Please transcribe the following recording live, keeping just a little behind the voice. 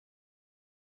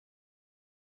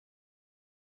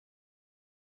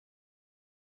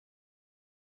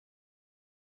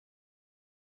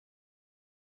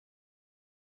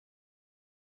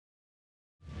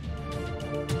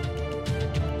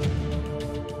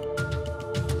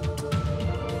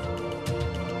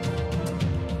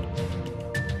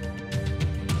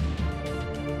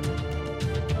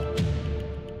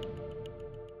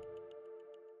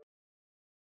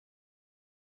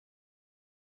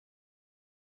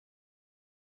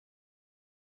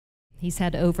He's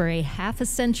had over a half a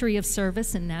century of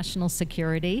service in national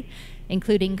security,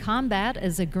 including combat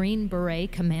as a Green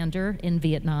Beret commander in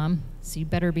Vietnam. So you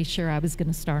better be sure I was going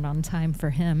to start on time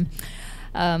for him.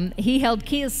 He held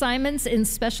key assignments in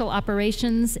special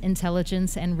operations,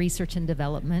 intelligence, and research and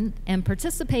development, and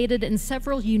participated in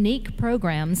several unique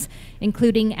programs,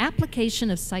 including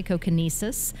application of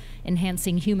psychokinesis,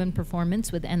 enhancing human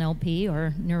performance with NLP,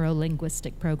 or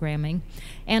neuro-linguistic programming,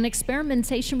 and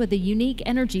experimentation with a unique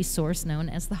energy source known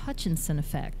as the Hutchinson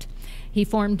effect. He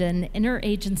formed an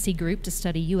interagency group to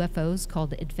study UFOs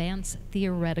called Advanced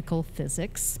Theoretical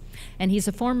Physics, and he's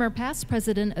a former past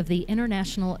president of the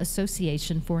International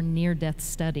Association for Near-Death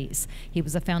Studies. He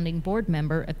was a founding board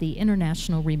member of the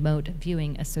International Remote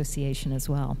Viewing Association as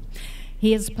well.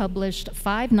 He has published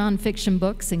 5 nonfiction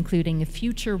books, including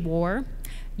Future War,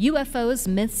 UFOs,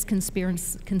 Myths,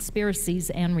 Conspiracies,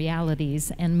 and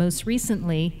Realities, and most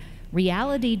recently,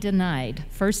 Reality Denied,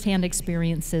 First-Hand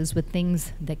Experiences with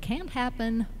Things That Can't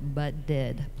Happen But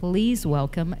Did. Please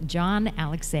welcome John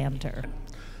Alexander.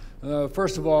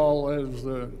 First of all, as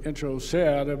the intro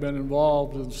said, I've been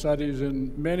involved in studies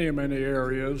in many, many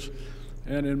areas.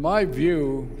 And in my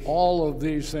view, all of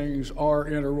these things are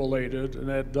interrelated, and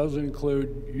that does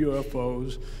include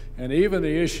UFOs and even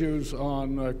the issues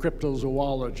on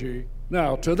cryptozoology.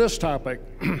 Now, to this topic,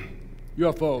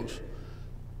 UFOs.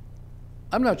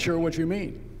 I'm not sure what you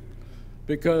mean,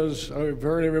 because I've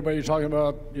heard everybody talking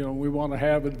about, we want to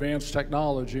have advanced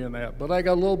technology and that, but I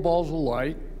got little balls of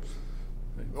light,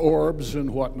 orbs and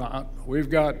whatnot. We've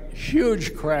got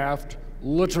huge craft,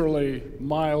 literally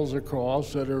miles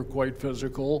across, that are quite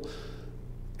physical,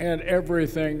 and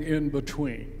everything in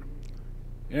between.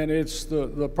 And it's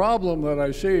the problem that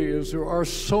I see is there are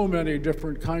so many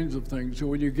different kinds of things. So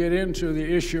when you get into the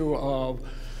issue of,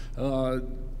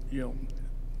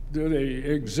 do they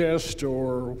exist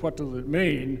or what does it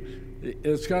mean?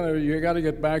 It's you got to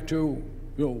get back to,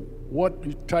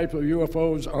 what type of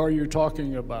UFOs are you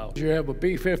talking about? You have a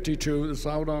B-52 that's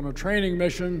out on a training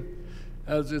mission.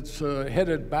 As it's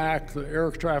headed back, the air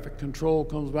traffic control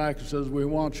comes back and says, we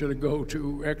want you to go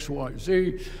to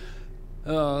XYZ,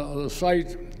 the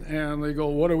site, and they go,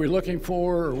 what are we looking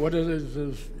for? Or what is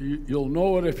it? You'll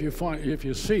know it if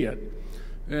you see it.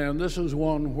 And this is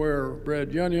one where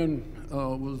Brad Yunion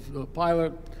was a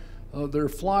pilot. They're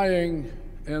flying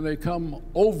and they come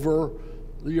over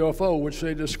the UFO, which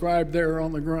they described there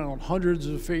on the ground, hundreds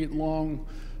of feet long,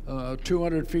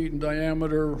 200 feet in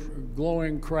diameter,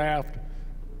 glowing craft.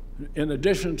 In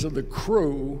addition to the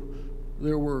crew,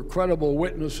 there were credible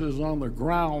witnesses on the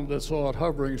ground that saw it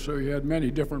hovering, so you had many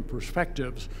different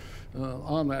perspectives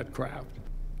on that craft.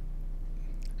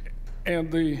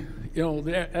 And the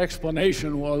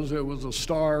explanation was it was a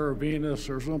star or Venus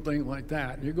or something like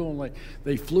that. And you're going like,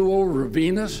 they flew over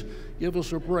Venus? Give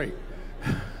us a break.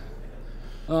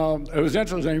 It was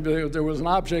interesting, there was an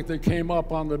object that came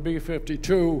up on the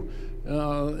B-52,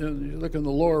 and you look in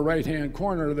the lower right-hand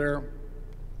corner there,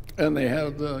 and they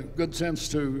had the good sense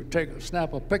to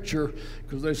snap a picture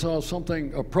because they saw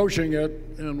something approaching it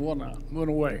and went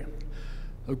away.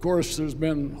 Of course, there's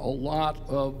been a lot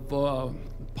of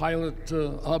pilot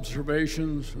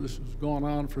observations. This has gone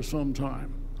on for some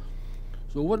time.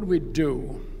 So what did we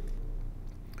do?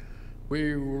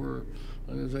 We were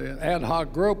an ad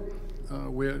hoc group.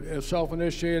 We had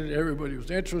self-initiated. Everybody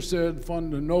was interested,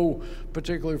 no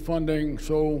particular funding.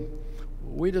 So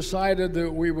we decided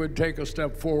that we would take a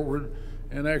step forward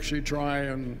and actually try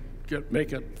and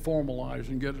make it formalized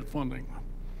and get it funding.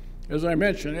 As I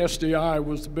mentioned, SDI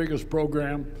was the biggest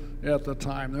program at the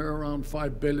time. They were around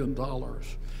 $5 billion,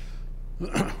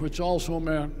 which also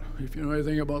meant, if you know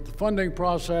anything about the funding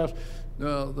process,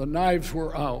 the knives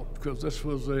were out because this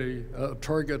was a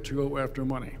target to go after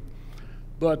money.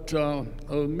 But a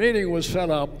meeting was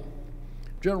set up.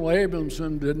 General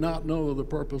Abramson did not know the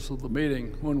purpose of the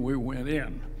meeting when we went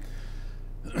in.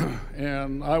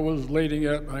 And I was leading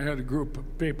it. I had a group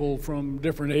of people from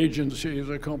different agencies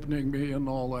accompanying me and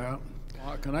all that.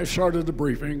 And I started the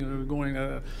briefing, and it was going,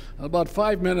 about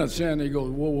 5 minutes in, he goes,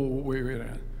 whoa, wait a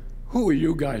minute. Who are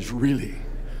you guys really?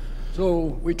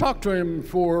 So we talked to him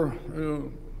for a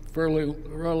fairly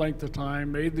length of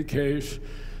time, made the case,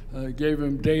 gave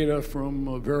him data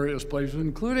from various places,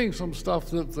 including some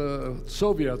stuff that the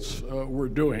Soviets were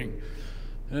doing.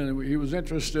 And he was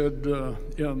interested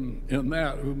in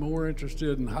that. He was more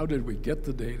interested in how did we get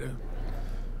the data.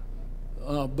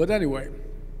 But anyway,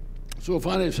 so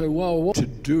finally I said, well, what to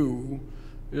do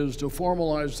is to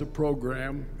formalize the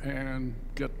program and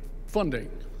get funding.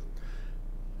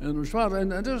 And the response,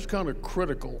 and this is kind of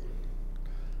critical.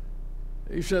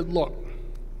 He said, look,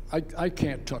 I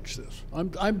can't touch this.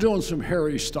 I'm doing some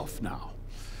hairy stuff now.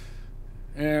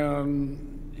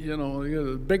 And, you know,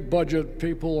 the big budget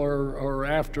people are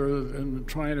after it and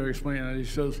trying to explain it. He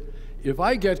says, if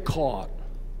I get caught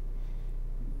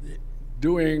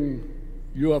doing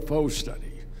UFO study,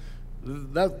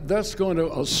 that's going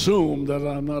to assume that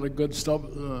I'm not a good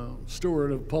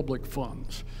steward of public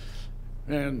funds.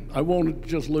 And I won't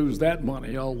just lose that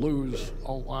money, I'll lose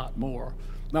a lot more.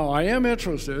 Now, I am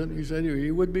interested, he said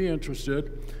he would be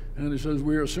interested, and he says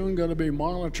we are soon going to be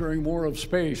monitoring more of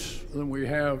space than we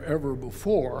have ever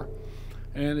before.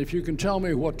 And if you can tell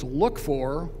me what to look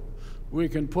for, we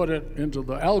can put it into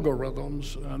the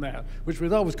algorithms and that, which we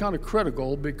thought was kind of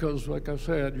critical because, like I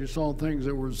said, you saw things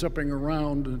that were zipping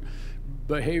around and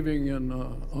behaving in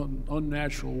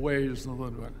unnatural ways.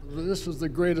 This is the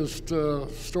greatest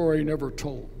story never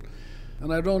told.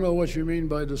 And I don't know what you mean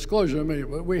by disclosure. I mean,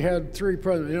 but we had 3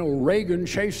 presidents. You know, Reagan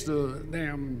chased the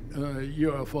damn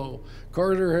UFO.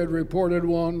 Carter had reported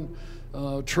one.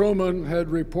 Truman had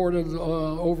reported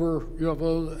over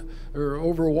UFO or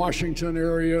over Washington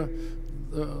area.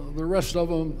 The rest of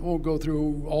them won't go through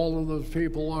who all of those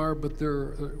people are, but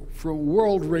they're from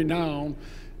world renown,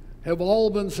 have all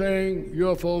been saying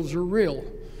UFOs are real.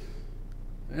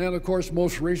 And of course,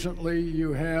 most recently,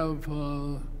 you have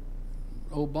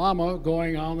Obama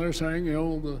going on there saying, you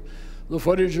know, the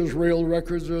footage is real,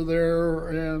 records are there,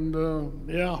 and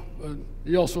yeah,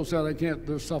 he also said,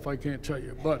 there's stuff I can't tell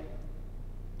you. But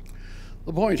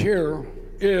the point here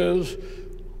is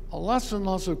lots and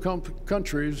lots of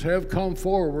countries have come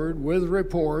forward with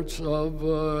reports of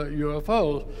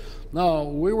UFOs. Now,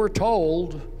 we were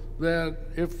told that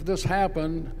if this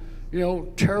happened, you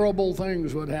know, terrible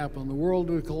things would happen. The world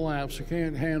would collapse. You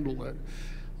can't handle it.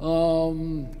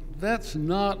 That's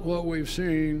not what we've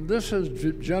seen. This has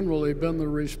generally been the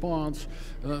response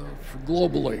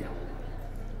globally.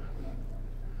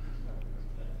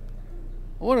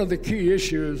 One of the key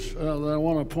issues that I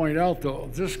want to point out, though,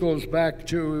 this goes back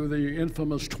to the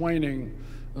infamous Twining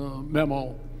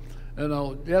memo.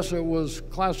 And yes, it was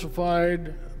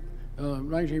classified in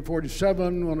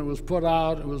 1947 when it was put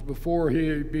out. It was before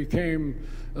he became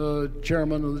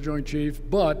chairman of the Joint Chiefs.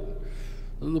 But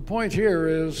the point here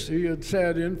is he had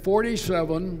said in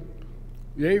 47,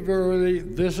 yea, verily,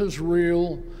 this is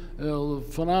real. The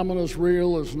phenomenon is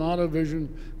real, it's not a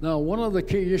vision. Now, one of the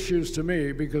key issues to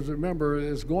me, because remember,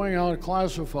 it's going out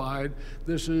classified.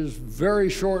 This is very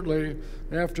shortly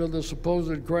after the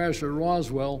supposed crash at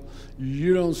Roswell.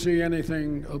 You don't see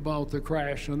anything about the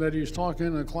crash, and that he's talking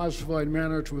in a classified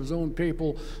manner to his own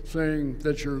people, saying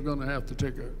that you're going to have to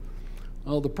take it.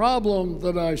 Now, the problem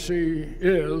that I see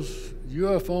is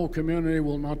UFO community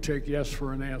will not take yes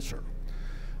for an answer.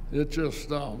 It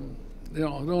just, you know, I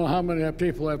don't know how many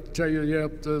people have to tell you,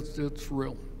 yep, it's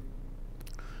real.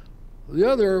 The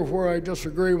other, where I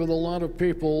disagree with a lot of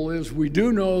people, is we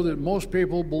do know that most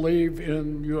people believe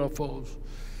in UFOs.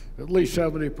 At least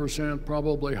 70%,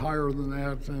 probably higher than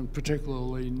that, and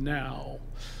particularly now.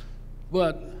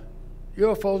 But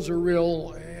UFOs are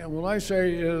real, and what I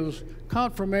say is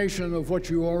confirmation of what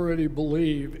you already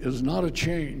believe is not a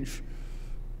change.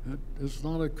 It's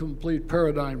not a complete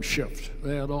paradigm shift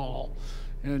at all.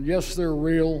 And yes, they're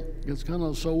real. It's kind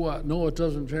of, so what? No, it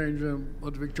doesn't change them.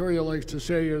 What Victoria likes to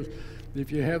say is,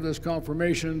 if you have this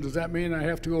confirmation, does that mean I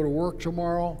have to go to work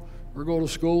tomorrow or go to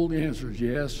school? The answer is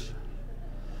yes.